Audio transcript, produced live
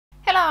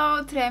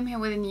Hello, today I'm here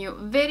with a new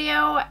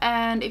video,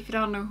 and if you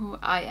don't know who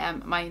I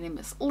am, my name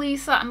is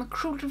Lisa. I'm a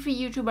cruelty-free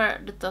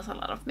YouTuber that does a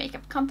lot of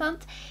makeup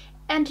content,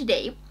 and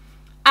today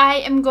I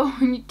am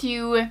going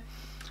to,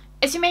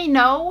 as you may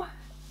know,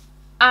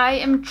 I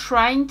am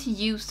trying to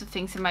use the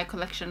things in my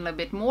collection a little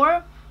bit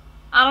more.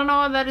 I don't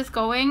know how that is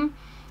going,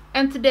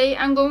 and today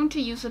I'm going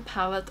to use a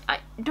palette.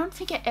 I don't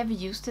think I ever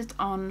used it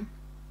on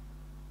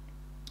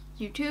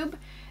YouTube.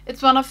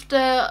 It's one of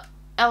the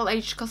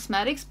LH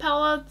Cosmetics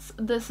palettes.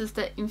 This is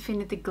the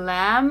Infinity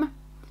Glam.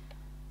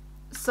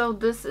 So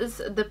this is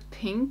the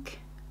pink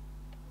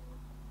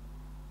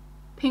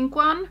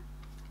one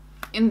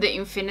in the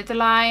Infinity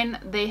line.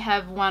 They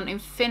have one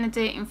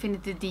Infinity,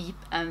 Infinity Deep,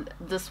 and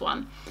this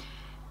one.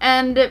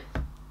 And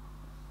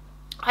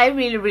I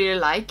really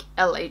like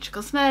LH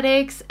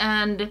Cosmetics,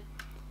 and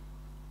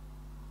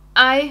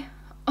I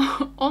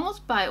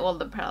almost buy all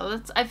the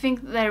palettes. I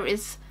think there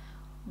is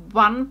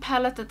one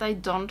palette that I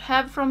don't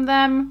have from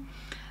them,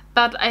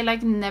 but I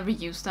like never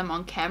use them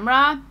on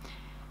camera,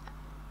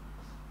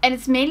 and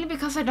it's mainly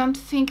because I don't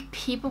think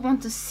people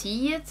want to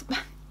see it.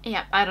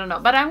 Yeah, I don't know,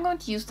 but I'm going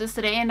to use this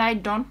today, and I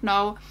don't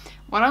know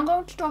what I'm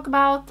going to talk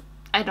about.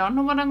 I don't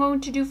know what I'm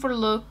going to do for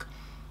look,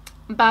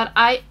 but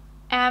I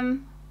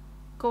am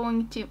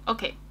going to,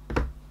 okay,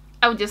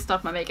 I will just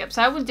start my makeup.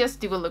 So I will just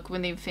do a look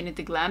with the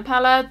Infinity Glam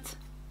palette,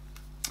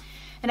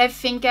 and I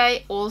think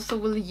I also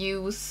will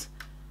use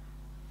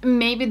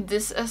maybe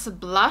this as a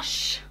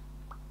blush.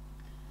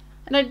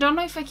 And I don't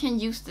know if I can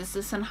use this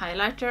as an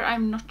highlighter,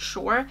 I'm not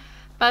sure.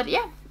 But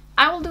yeah,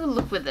 I will do a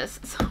look with this.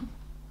 So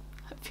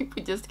I think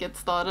we just get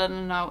started,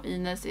 and now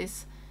Ines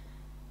is,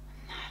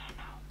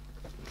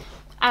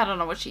 I don't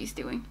know what she's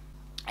doing.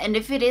 And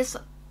if it is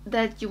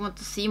that you want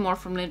to see more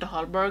from Linda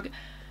Hallberg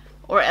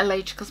or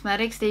LH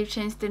Cosmetics, they've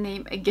changed the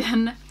name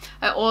again.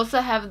 I also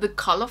have the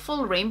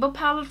colorful rainbow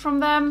palette from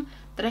them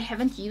that I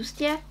haven't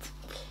used yet.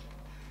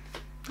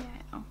 Yeah,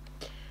 I know.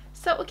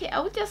 So okay, I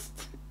will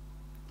just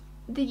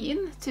dig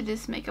into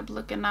this makeup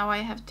look, and now I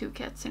have two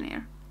cats in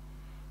here.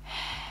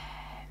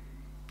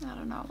 I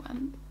don't know,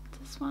 and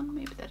this one,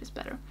 maybe that is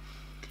better.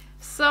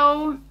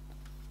 So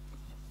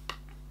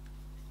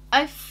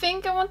I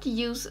think I want to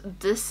use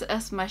this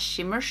as my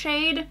shimmer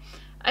shade.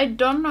 I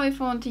don't know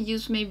if I want to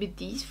use maybe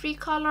these three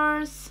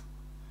colors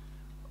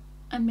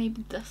and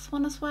maybe this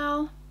one as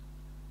well.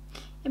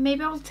 And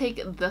maybe I'll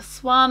take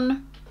this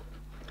one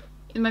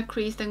in my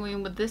crease, then go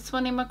in with this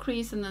one in my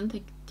crease, and then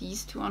take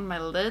these two on my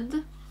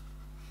lid.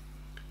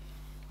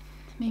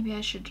 Maybe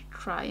I should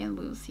try, and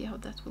we'll see how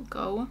that will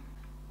go.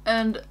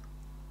 And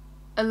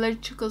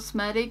LH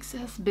Cosmetics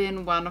has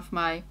been one of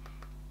my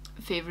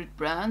favorite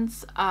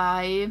brands.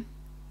 I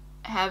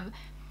have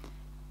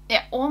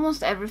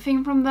almost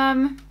everything from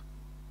them.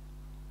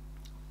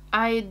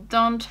 I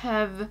don't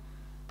have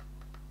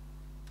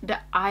the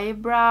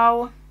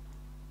eyebrow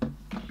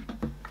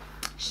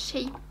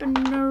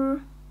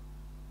shapener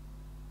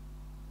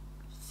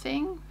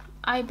thing,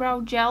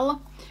 eyebrow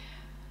gel.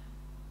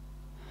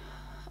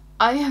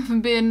 I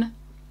have been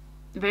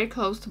very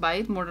close to buy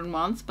it more than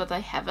once, but I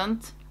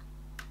haven't.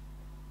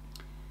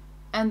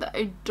 And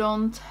I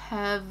don't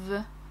have,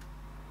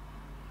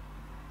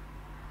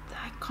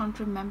 I can't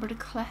remember the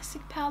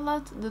classic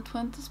palette, the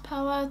 20s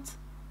palette,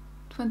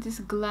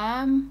 20s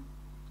Glam.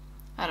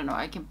 I don't know,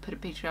 I can put a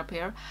picture up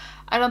here.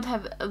 I don't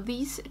have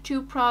these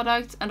two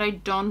products, and I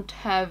don't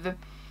have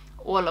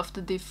all of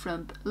the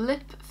different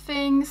lip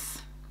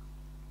things.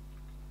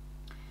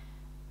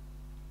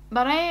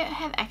 But I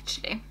have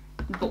actually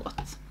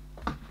bought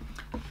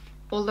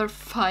all their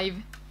 5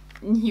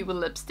 new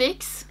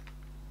lipsticks.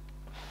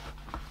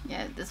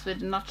 Yeah, this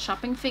with not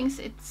shopping things,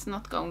 it's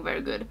not going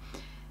very good.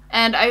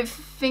 And I'm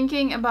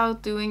thinking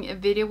about doing a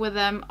video with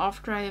them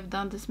after I have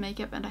done this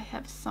makeup, and I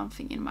have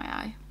something in my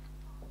eye.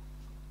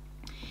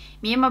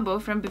 Me and my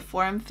boyfriend,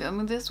 before I'm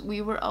filming this, we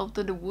were out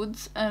in the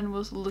woods and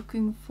was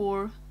looking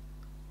for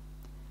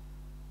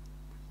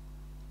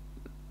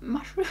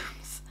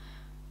mushrooms.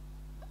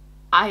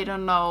 I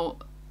don't know.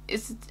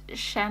 Is it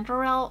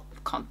chanterelle?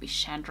 Can't be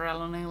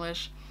chanterelle in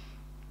English.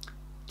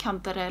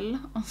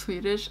 Cantarell on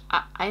Swedish.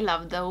 I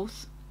love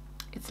those.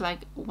 It's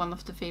like one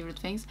of the favorite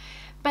things.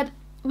 But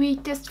we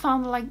just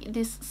found like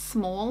this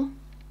small.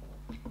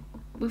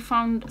 We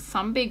found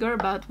some bigger,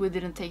 but we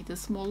didn't take the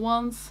small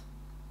ones.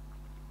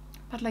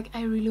 But like,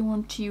 I really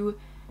want to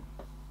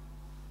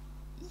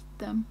eat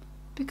them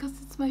because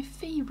it's my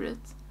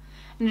favorite.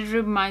 And it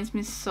reminds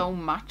me so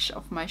much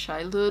of my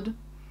childhood.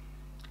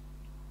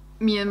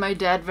 Me and my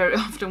dad very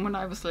often when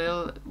I was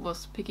little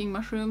was picking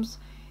mushrooms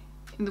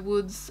in the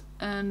woods,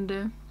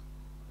 and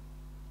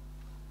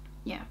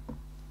yeah.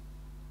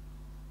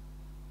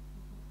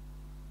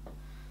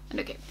 And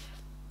okay,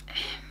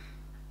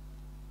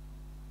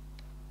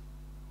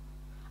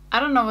 I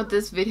don't know what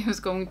this video is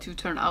going to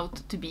turn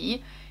out to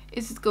be.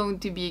 Is it going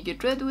to be a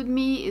get ready with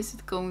me? Is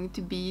it going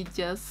to be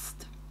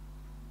just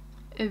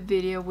a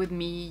video with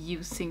me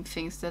using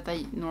things that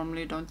I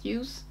normally don't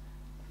use?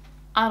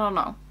 I don't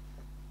know.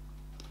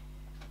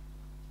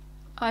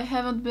 I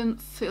haven't been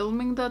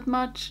filming that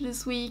much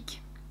this week.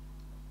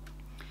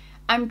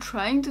 I'm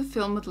trying to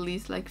film at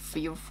least like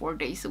 3 or 4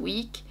 days a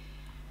week,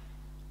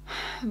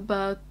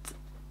 but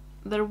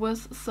there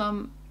was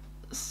some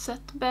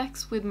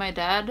setbacks with my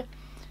dad.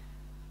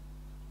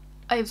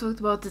 I've talked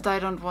about that I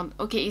don't want...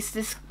 Okay, is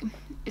this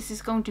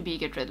going to be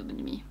Get Ready With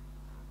Me?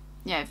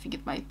 Yeah, I think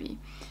it might be.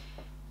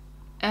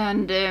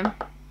 And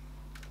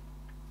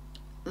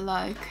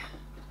like,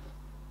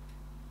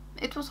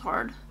 it was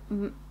hard.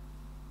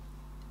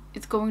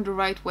 It's going the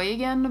right way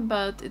again,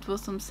 but it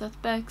was some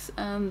setbacks,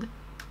 and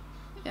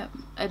yeah,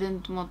 I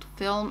didn't want to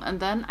film. And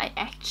then I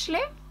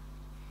actually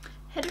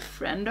had a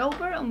friend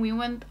over and we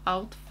went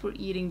out for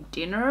eating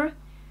dinner,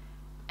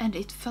 and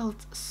it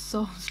felt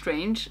so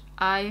strange.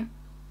 I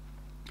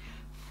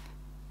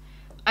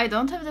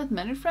don't have that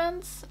many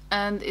friends,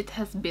 and it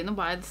has been a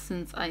while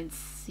since I'd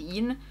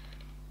seen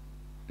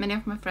many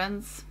of my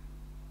friends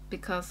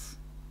because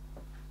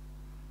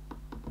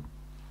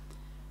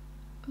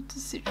of the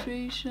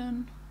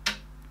situation,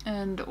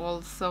 and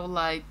also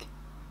like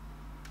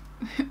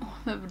we all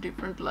have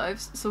different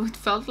lives, so it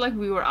felt like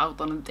we were out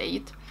on a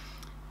date.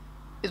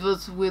 It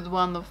was with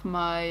one of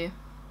my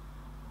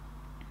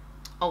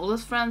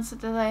oldest friends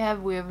that I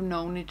have. We have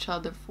known each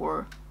other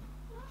for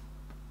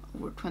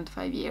over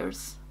 25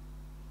 years.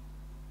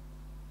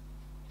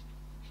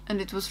 And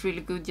it was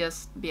really good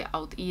just be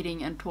out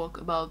eating and talk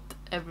about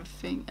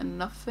everything and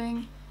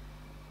nothing.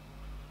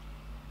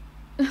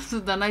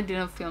 So then I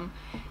didn't film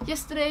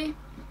yesterday.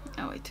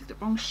 Oh, I took the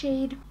wrong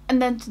shade.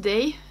 And then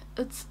today,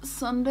 it's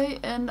Sunday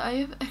and I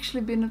have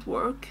actually been at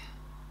work.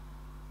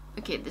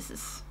 Okay, this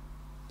is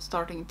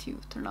starting to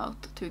turn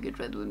out to Get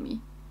Ready With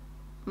Me.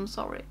 I'm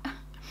sorry.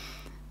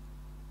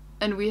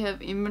 And we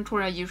have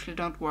inventory. I usually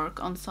don't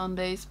work on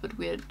Sundays, but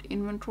we had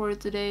inventory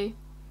today.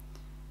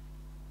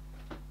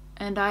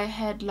 And I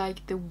had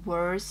like the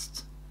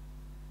worst...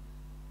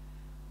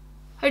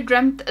 I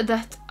dreamt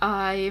that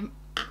I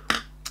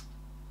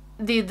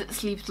did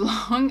sleep too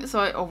long, so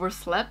I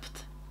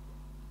overslept.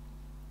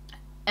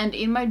 And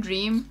in my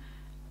dream,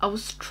 I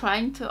was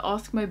trying to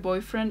ask my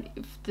boyfriend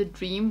if the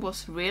dream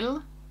was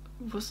real,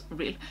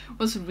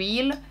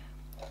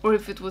 or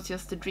if it was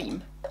just a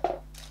dream.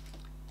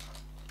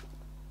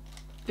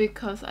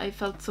 Because I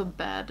felt so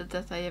bad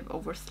that I have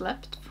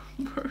overslept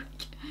from work.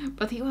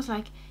 But he was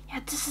like, yeah,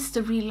 this is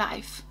the real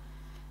life.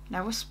 And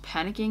I was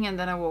panicking, and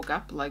then I woke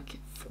up like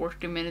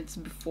 40 minutes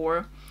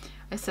before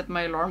I set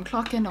my alarm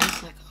clock, and I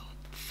was like, oh,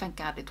 thank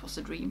God it was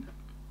a dream.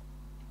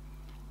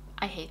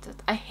 I hate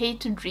it. I hate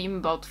to dream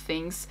about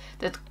things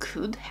that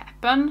could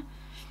happen.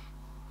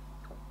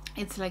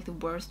 It's like the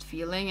worst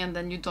feeling, and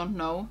then you don't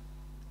know,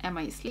 am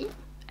I asleep?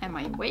 Am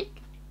I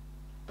awake?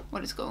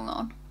 What is going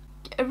on?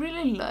 I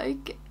really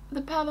like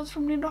the palettes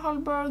from Linda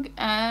Hallberg,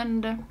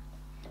 and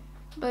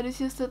but it's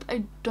just that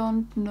I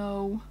don't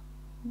know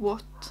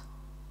what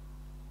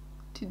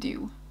to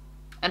do.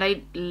 And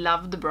I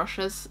love the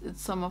brushes.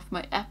 It's some of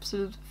my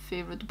absolute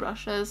favorite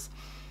brushes,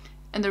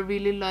 and I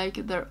really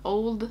like their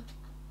old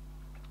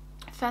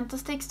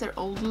Fantastics, their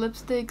old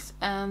lipsticks,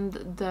 and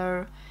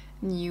their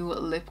new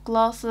lip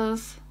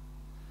glosses.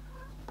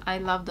 I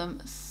love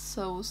them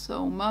so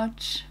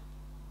much.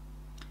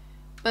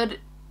 But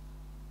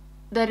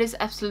that is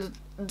absolute.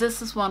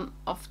 This is one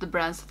of the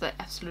brands that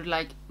I absolutely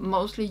like.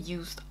 Mostly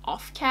used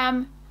off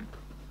cam,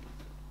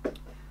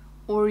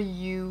 or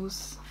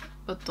use,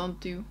 but don't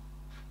do.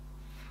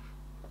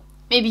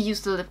 Maybe use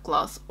the lip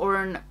gloss or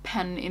a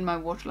pen in my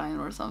waterline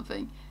or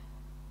something.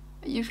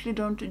 I usually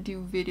don't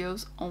do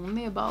videos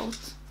only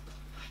about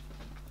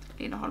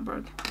Lena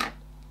Hallberg.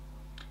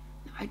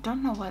 I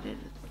don't know what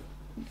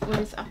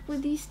is up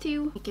with these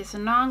two. Okay, so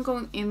now I'm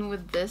going in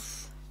with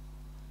this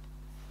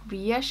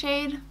Rhea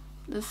shade,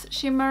 this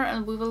shimmer,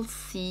 and we will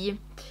see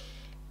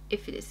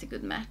if it is a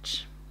good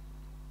match.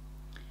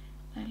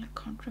 I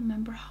can't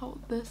remember how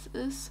this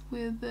is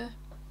with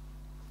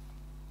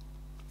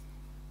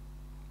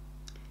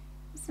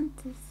isn't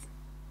this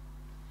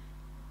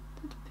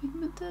that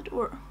pigmented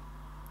or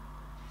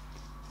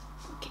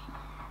okay,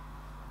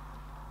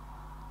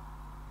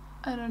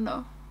 I don't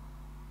know.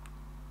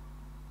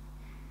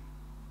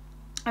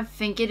 I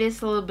think it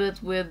is a little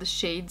bit with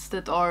shades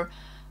that are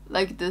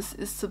like this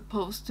is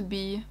supposed to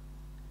be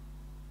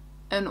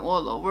an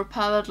all over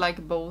palette,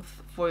 like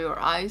both for your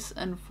eyes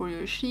and for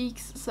your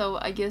cheeks, so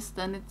I guess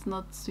then it's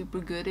not super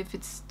good if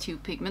it's too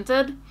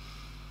pigmented,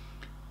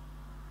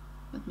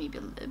 but maybe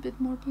a little bit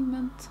more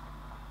pigment.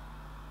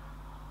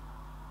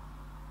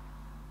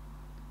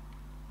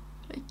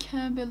 I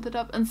can build it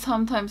up, and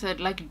sometimes I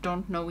like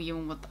don't know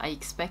even what I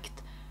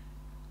expect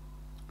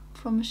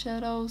from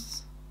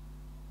shadows.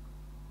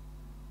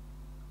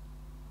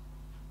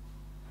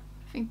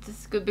 I think this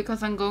is good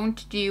because I'm going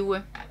to do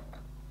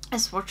a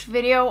swatch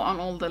video on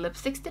all the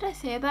lipsticks. Did I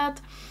say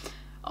that?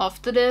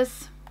 After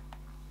this.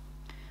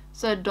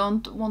 So I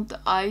don't want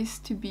the eyes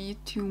to be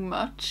too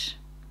much,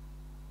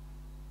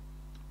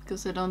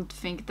 because I don't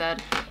think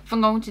that if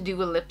I'm going to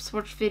do a lip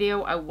swatch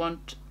video, I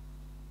want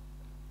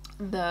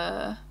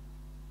the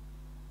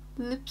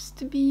lips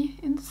to be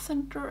in the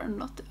center and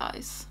not the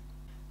eyes.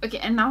 Okay,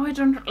 and now I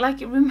don't like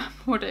remember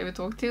what I would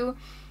talk to,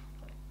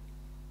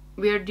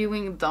 We are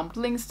doing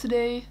dumplings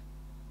today.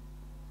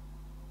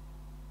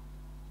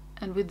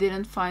 And we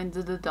didn't find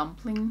the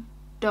dumpling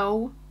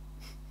dough.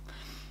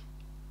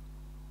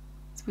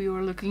 So we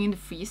were looking in the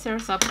freezer,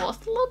 so I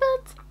paused a little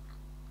bit.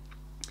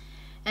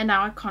 And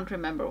now I can't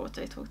remember what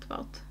I talked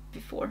about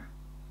before.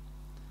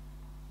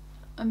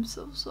 I'm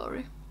so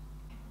sorry.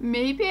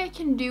 Maybe I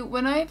can do,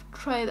 when I've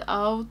tried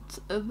out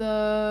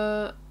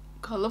the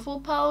colorful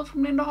palette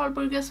from Linda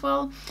Hallberg as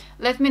well,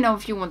 let me know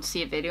if you want to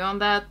see a video on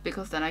that,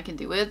 because then I can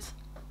do it.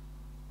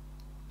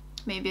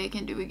 Maybe I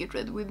can do a get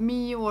ready with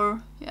me,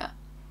 or yeah,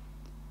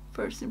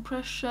 first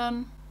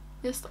impression.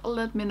 Just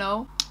let me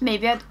know.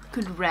 Maybe I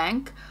could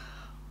rank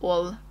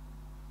all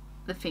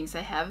the things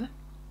I have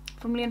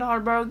from Linda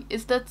Hallberg.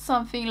 Is that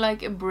something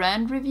like a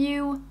brand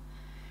review?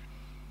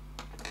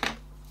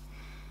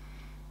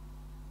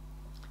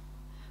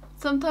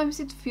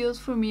 Sometimes it feels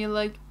for me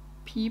like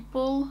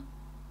people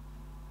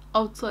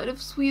outside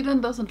of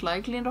Sweden doesn't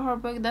like Linda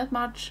Hallberg that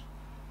much.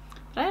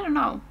 But I don't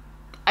know.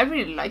 I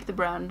really like the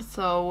brand,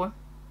 so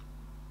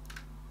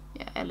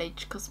yeah,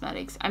 LH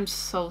Cosmetics. I'm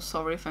so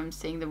sorry if I'm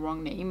saying the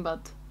wrong name,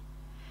 but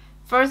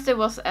first it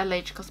was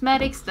LH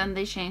Cosmetics, then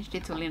they changed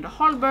it to Linda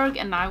Hallberg,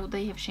 and now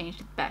they have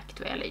changed it back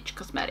to LH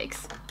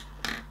Cosmetics.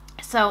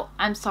 So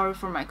I'm sorry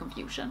for my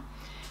confusion.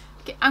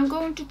 Okay, I'm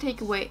going to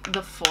take away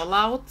the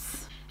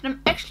fallouts. And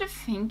I'm actually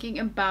thinking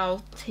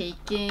about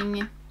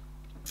taking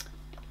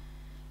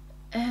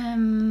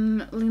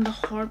Linda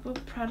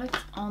Hallberg products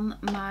on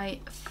my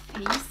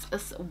face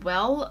as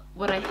well.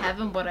 What I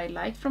have and what I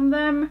like from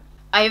them.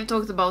 I have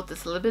talked about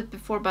this a little bit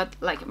before, but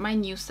like my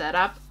new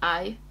setup,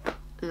 I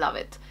love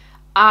it.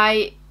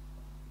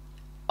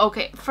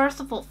 Okay, first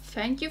of all,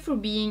 thank you for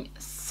being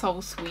so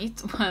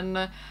sweet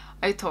when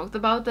I talked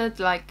about it.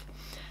 Like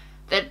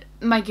that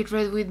my Get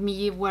Ready With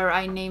Me where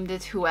I named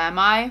it Who Am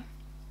I?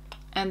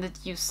 And that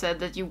you said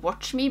that you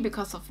watch me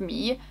because of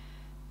me.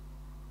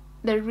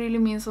 That really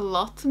means a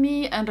lot to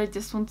me, and I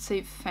just want to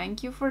say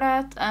thank you for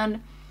that.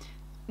 And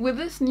with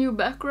this new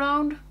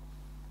background,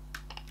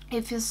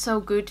 it feels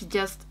so good to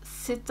just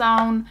sit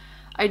down.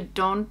 I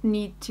don't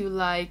need to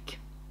like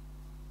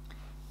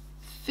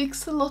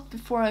fix a lot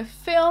before I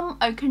film.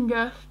 I can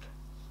just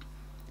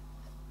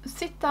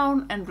sit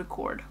down and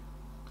record.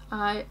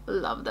 I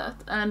love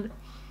that, and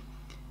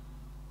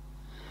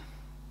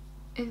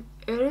it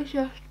is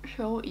just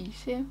so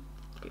easy.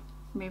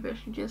 Maybe I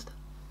should just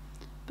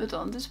put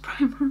on this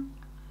primer.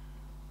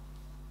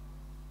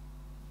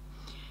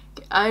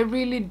 Okay, I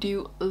really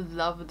do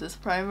love this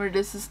primer.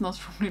 This is not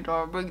from Linda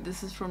Hallberg,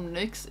 this is from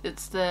NYX.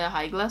 It's the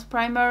High Glass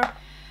primer.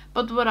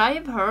 But what I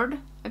have heard,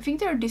 I think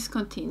they're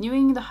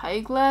discontinuing the High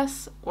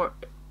Glass, or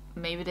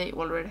maybe they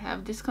already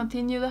have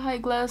discontinued the High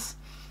Glass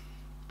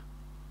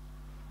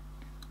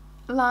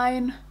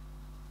line.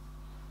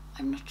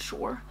 I'm not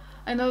sure.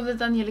 I know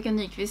that Angelica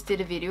Nyqvist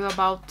did a video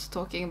about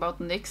talking about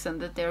NYX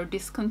and that they're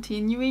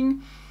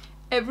discontinuing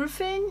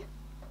everything.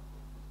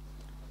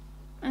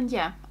 And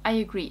yeah, I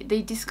agree.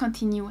 They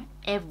discontinue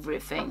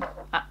everything.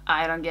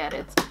 I don't get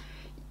it.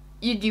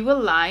 You do a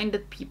line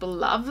that people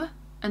love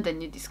and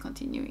then you're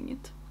discontinuing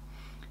it.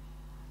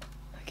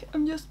 Okay,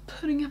 I'm just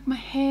putting up my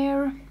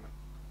hair.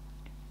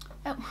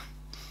 Oh.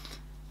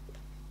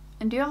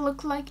 And do I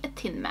look like a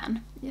Tin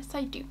Man? Yes,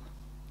 I do.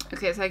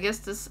 Okay, so I guess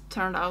this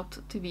turned out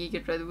to be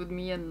Get Ready With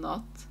Me and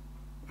not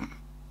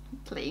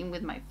playing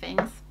with my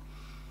things.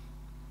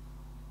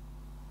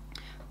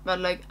 But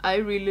like, I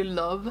really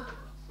love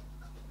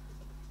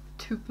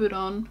to put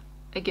on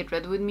a Get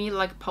Ready With Me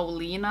like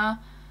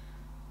Paulina.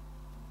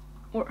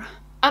 Or,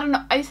 I don't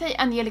know, I say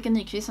Angelica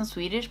Nyqvist in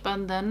Swedish,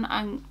 but then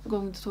I'm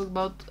going to talk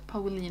about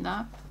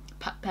Paulina.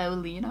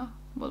 Paulina?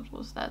 What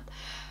was that?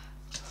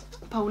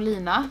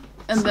 Paulina.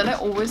 And then I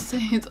always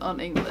say it on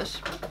English.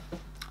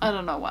 I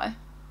don't know why.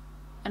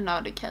 And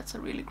now the cats are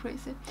really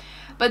crazy.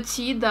 But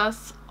she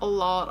does a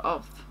lot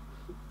of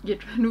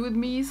Get Ready With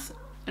Me's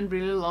and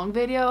really long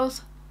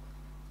videos.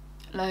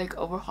 Like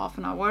over half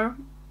an hour.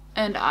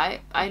 And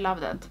I love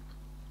that.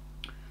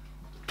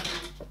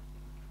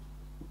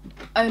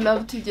 I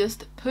love to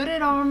just put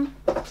it on.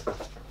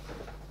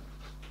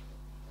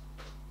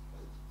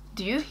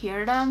 Do you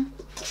hear them?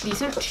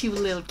 These are two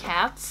little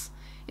cats.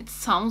 It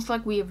sounds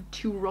like we have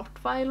two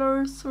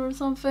Rottweilers or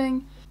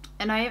something.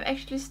 And I have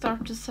actually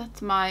started to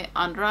set my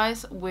under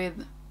eyes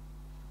with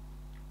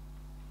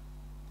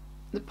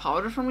the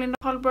powder from Linda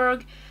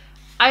Hallberg.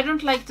 I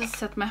don't like to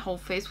set my whole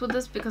face with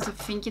this because I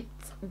think it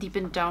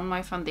deepened down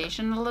my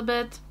foundation a little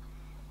bit.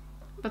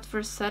 But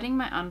for setting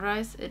my under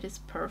eyes, it is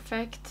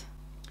perfect.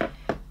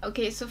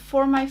 Okay, so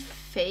for my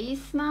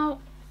face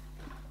now,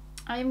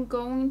 I'm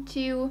going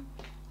to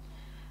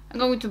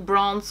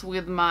bronze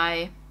with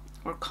my,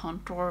 or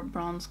contour,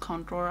 bronze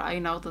contour. I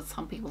know that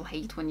some people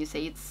hate when you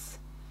say it's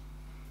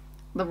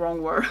the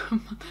wrong word.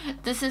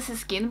 This is a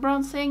skin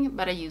bronzing,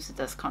 but I use it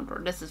as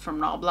contour. This is from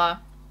Nabla.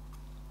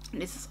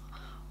 This is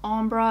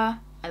Ambra.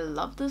 I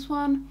love this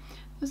one.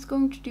 I'm just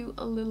going to do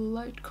a little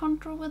light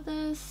contour with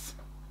this.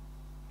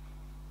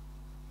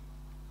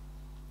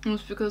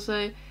 It's because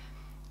I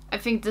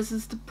think this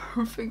is the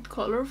perfect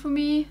color for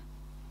me.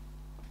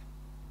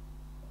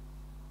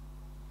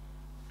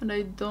 And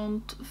I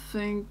don't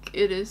think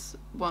it is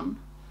one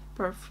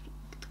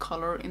perfect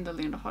color in the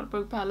Linda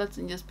Hallberg palettes,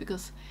 and just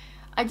because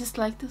I just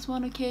like this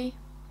one, okay?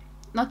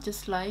 Not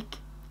just like,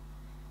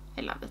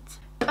 I love it.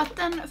 But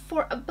then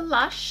for a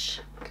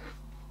blush,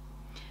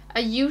 I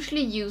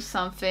usually use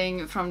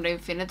something from the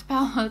Infinite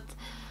palette.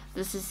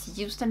 This is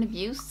used and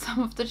abused, some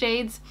of the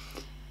shades.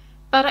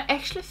 But I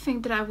actually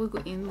think that I will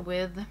go in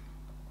with,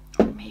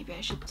 maybe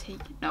I should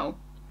take, no.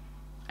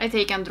 I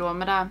take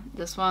Andromeda,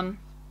 this one.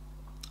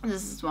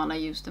 This is one I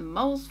use the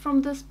most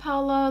from this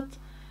palette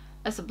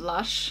as a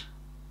blush.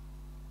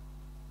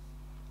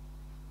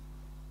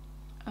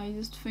 I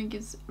just think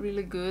it's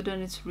really good,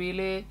 and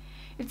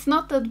it's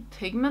not that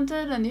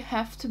pigmented, and you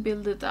have to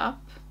build it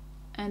up.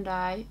 And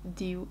I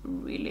do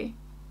really,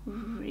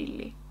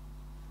 really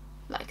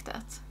like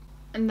that.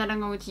 And then I'm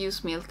going to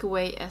use Milky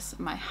Way as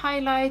my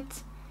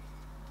highlight.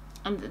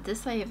 And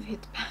this I have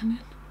hit pan in.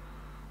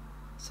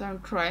 So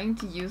I'm trying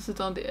to use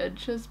it on the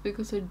edges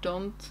because I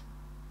don't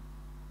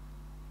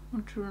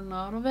want to run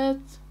out of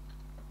it.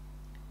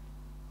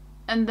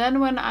 And then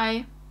when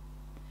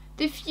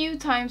the few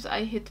times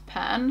I hit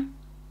pan,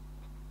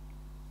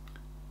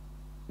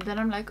 then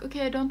I'm like,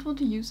 okay, I don't want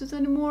to use it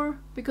anymore,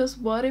 because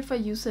what if I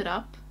use it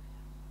up?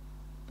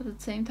 But at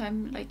the same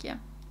time, like, yeah,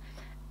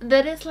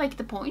 that is like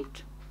the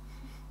point,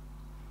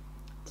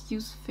 to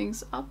use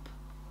things up.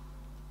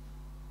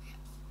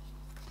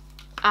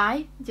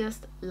 I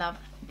just love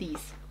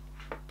these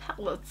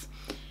palettes.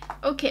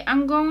 Okay,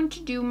 I'm going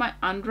to do my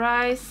under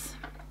eyes,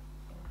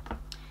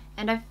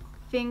 and I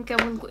think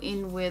I will go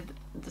in with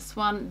this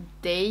one,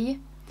 Day,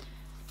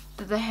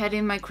 that I had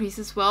in my crease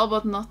as well,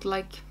 but not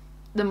like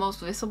the most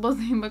visible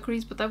thing in my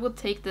crease. But I will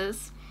take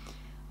this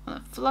on a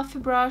fluffy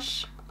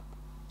brush.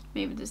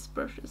 Maybe this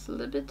brush is a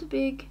little bit too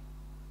big,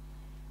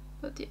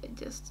 but yeah,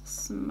 just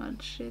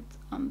smudge it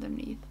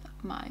underneath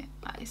my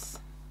eyes.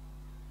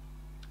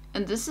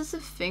 And this is a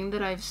thing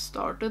that I've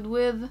started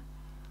with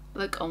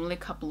like only a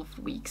couple of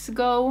weeks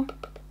ago,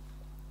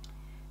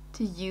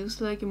 to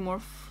use like a more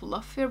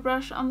fluffier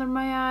brush under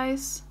my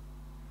eyes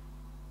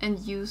and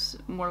use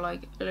more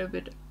like a little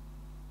bit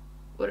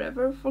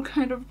whatever for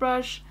kind of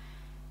brush.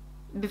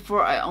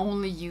 Before I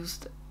only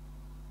used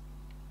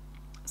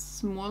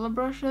smaller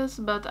brushes,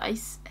 but I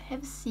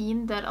have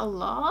seen that a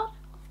lot of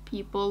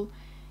people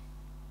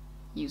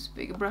use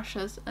bigger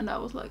brushes, and I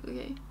was like,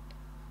 okay,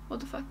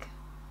 what the fuck,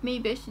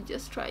 maybe I should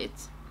just try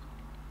it.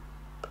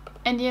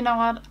 And you know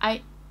what,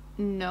 I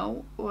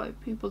know why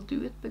people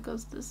do it,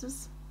 because this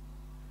is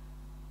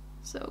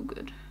so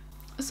good.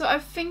 So I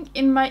think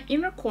in my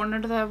inner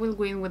corner that I will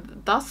go in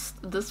with Dust,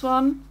 this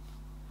one.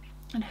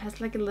 It has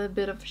like a little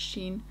bit of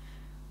sheen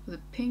with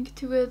a pink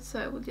to it, so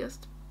I will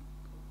just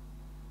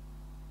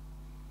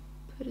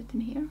put it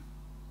in here.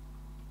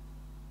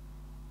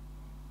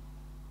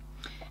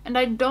 And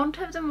I don't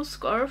have the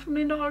mascara from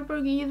Linda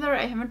Hallberg either,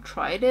 I haven't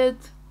tried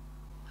it.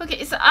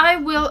 Okay, so I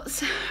will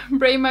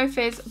spray my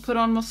face, put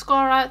on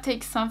mascara,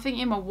 take something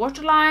in my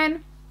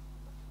waterline.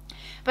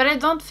 But I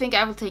don't think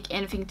I will take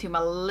anything to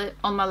my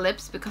on my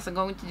lips, because I'm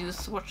going to do a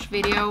swatch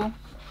video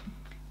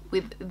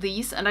with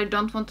these, and I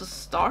don't want to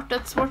start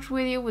that swatch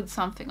video with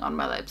something on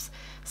my lips.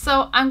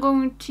 So I'm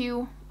going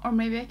to, or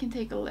maybe I can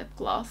take a lip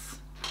gloss,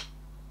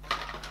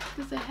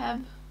 because I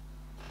have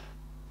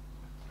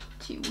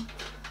two.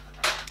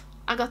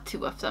 I got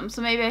two of them,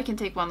 so maybe I can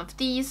take one of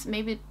these,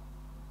 maybe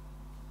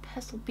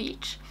Pastel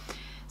Peach.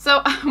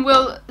 So I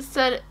will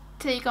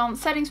take on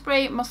setting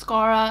spray,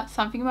 mascara,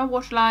 something in my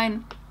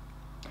waterline,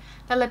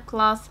 the lip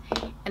gloss,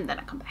 and then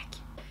I come back.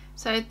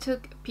 So I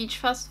took Peach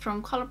Fuzz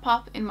from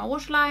Colourpop in my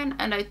waterline,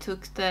 and I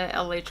took the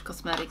LH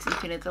Cosmetics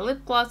Infinity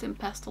Lip Gloss in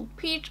Pastel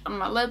Peach on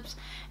my lips,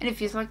 and it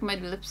feels like my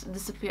lips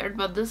disappeared,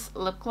 but this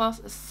lip gloss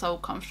is so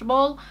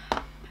comfortable.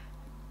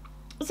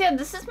 So yeah,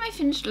 this is my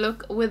finished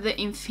look with the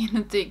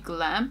Infinity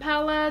Glam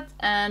palette,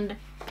 and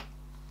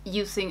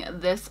using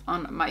this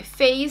on my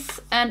face.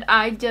 And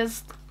I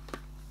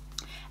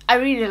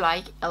really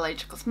like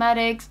LH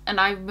Cosmetics, and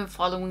I've been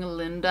following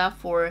Linda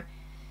for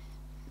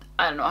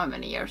I don't know how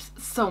many years,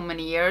 so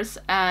many years,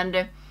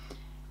 and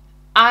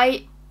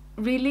I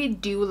really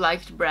do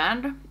like the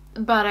brand,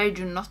 but I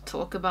do not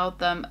talk about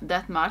them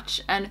that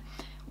much. And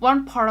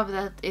one part of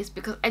that is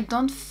because I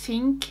don't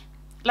think,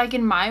 like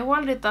in my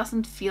world, it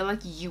doesn't feel like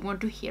you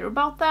want to hear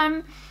about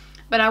them,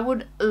 but I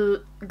would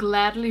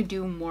gladly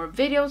do more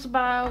videos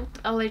about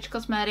LH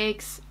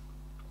Cosmetics.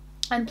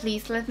 And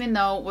please let me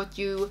know what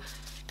you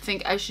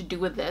think I should do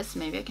with this.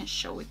 Maybe I can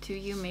show it to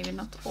you, maybe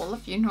not all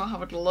of you know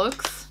how it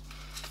looks.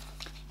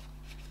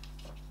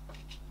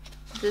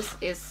 This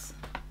is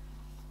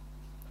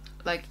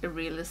like a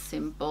really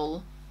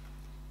simple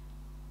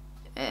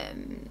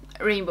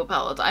rainbow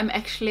palette. I'm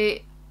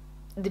actually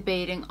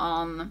debating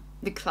on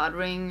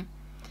decluttering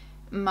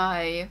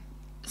my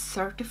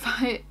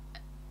Certified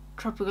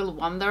Tropical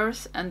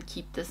Wonders and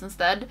keep this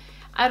instead.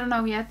 I don't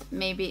know yet,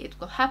 maybe it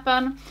will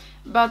happen,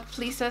 but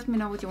please let me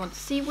know what you want to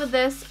see with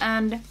this.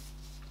 And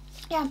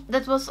yeah,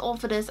 that was all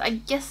for this. I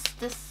guess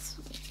this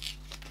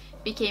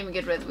became a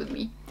get ready with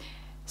me.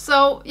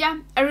 So yeah,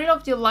 I really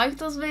hope you liked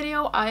this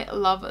video. I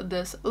love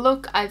this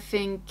look. I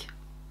think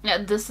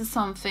this is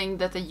something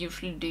that I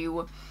usually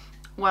do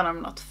when I'm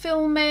not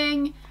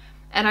filming,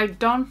 and I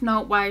don't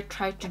know why I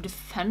try to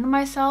defend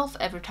myself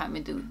every time I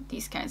do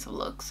these kinds of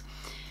looks.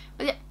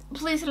 But yeah,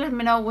 please let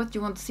me know what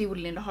you want to see with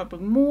Linda Hartberg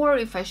more.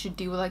 If I should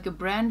do like a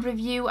brand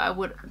review, I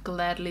would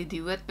gladly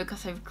do it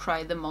because I've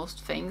tried the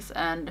most things,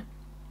 and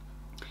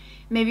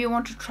maybe you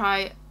want to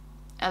try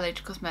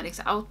LH Cosmetics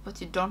out but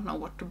you don't know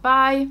what to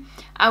buy.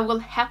 I will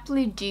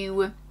happily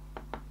do a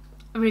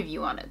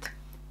review on it.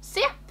 So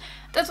yeah,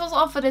 that was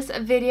all for this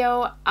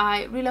video.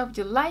 I really hope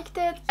you liked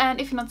it,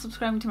 and if you're not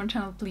subscribing to my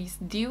channel, please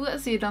do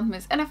so you don't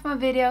miss any of my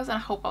videos, and I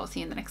hope I'll see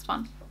you in the next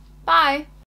one. Bye!